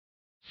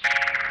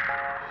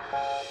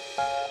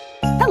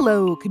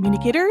Hello,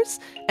 communicators,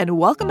 and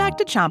welcome back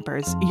to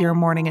Chompers, your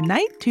morning and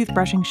night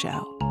toothbrushing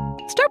show.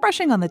 Start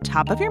brushing on the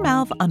top of your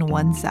mouth on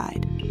one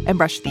side, and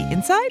brush the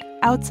inside,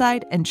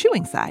 outside, and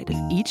chewing side of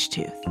each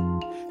tooth.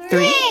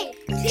 3,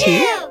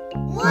 2,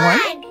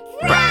 1,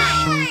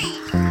 brush!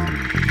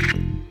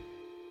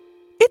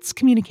 It's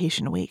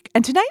Communication Week,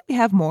 and tonight we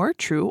have more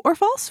true or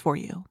false for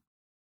you.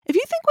 If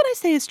you think what I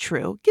say is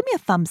true, give me a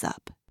thumbs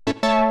up.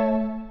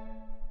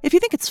 If you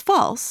think it's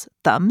false,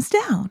 thumbs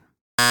down.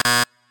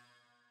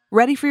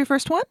 Ready for your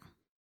first one?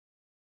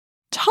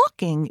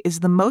 Talking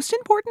is the most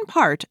important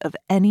part of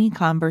any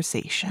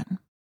conversation.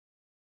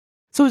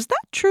 So is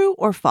that true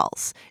or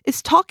false?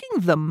 Is talking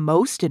the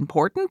most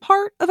important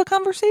part of a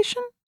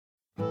conversation?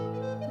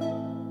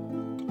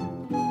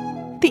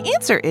 The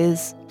answer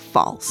is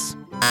false.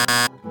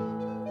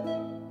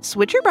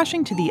 Switch your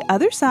brushing to the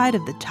other side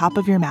of the top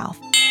of your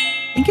mouth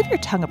and give your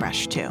tongue a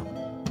brush too.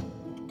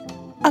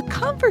 A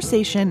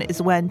conversation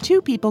is when two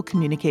people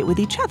communicate with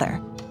each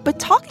other, but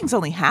talking's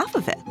only half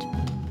of it.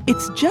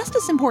 It's just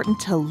as important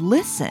to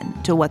listen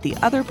to what the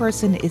other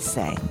person is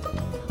saying.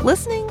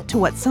 Listening to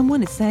what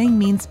someone is saying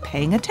means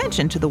paying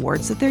attention to the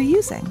words that they're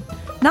using,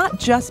 not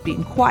just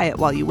being quiet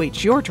while you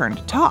wait your turn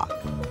to talk.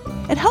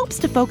 It helps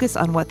to focus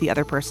on what the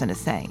other person is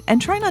saying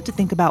and try not to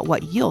think about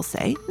what you'll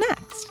say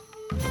next.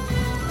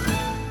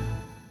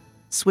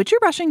 Switch your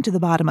brushing to the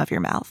bottom of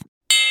your mouth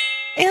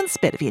and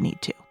spit if you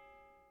need to.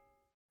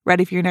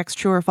 Ready for your next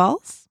true or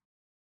false?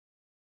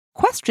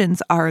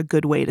 Questions are a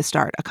good way to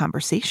start a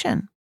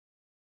conversation.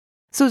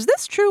 So is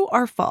this true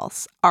or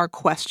false? Are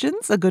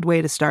questions a good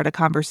way to start a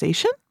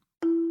conversation?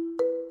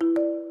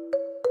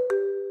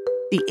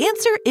 The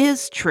answer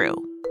is true.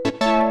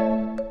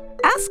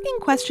 Asking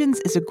questions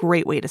is a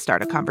great way to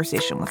start a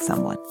conversation with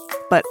someone,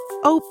 but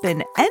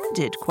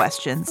open-ended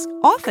questions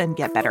often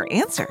get better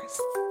answers.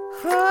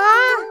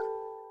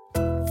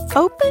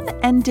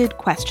 Open-ended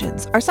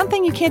questions are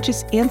something you can't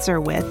just answer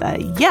with a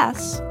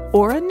yes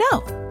or a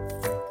no.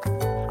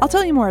 I'll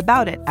tell you more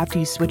about it after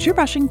you switch your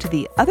brushing to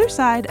the other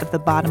side of the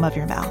bottom of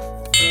your mouth.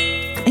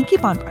 And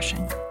keep on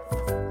brushing.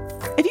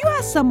 If you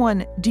ask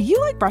someone, do you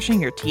like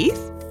brushing your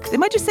teeth? They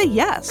might just say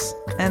yes,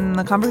 and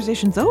the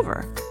conversation's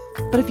over.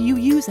 But if you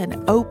use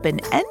an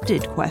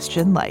open-ended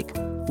question like,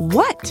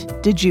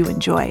 what did you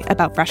enjoy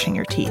about brushing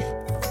your teeth?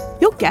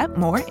 You'll get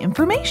more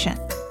information.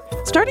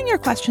 Starting your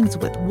questions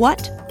with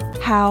what,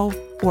 how,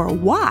 or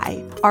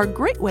why are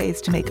great ways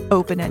to make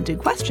open-ended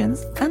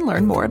questions and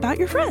learn more about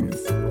your friends.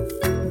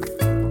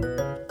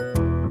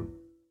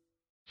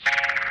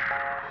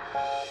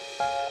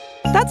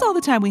 That's all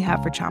the time we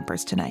have for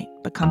Chompers tonight,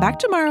 but come back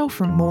tomorrow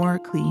for more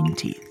clean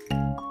teeth.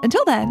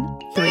 Until then,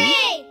 3,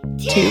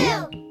 2,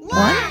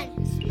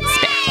 1,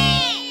 spit!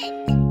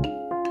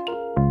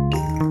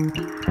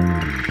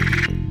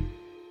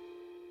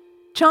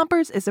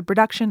 Chompers is a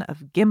production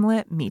of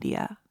Gimlet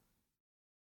Media.